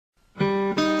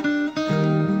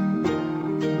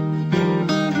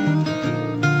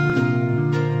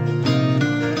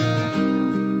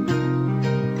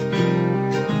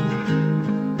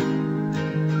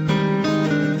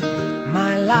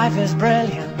life is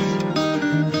brilliant.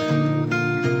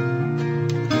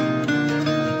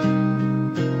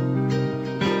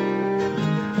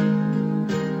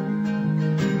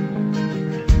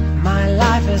 My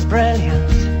life is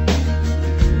brilliant.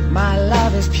 My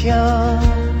love is pure.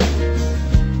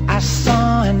 I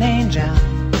saw an angel,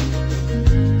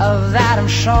 of that I'm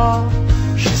sure.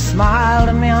 She smiled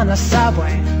at me on the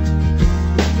subway.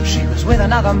 She was with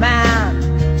another man,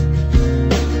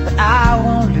 but I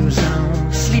won't lose no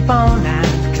sleep on that,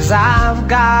 'cause I've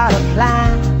got a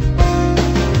plan.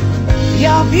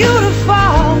 You're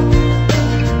beautiful.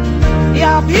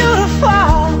 You're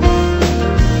beautiful.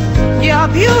 You're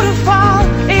beautiful.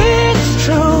 It's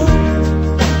true.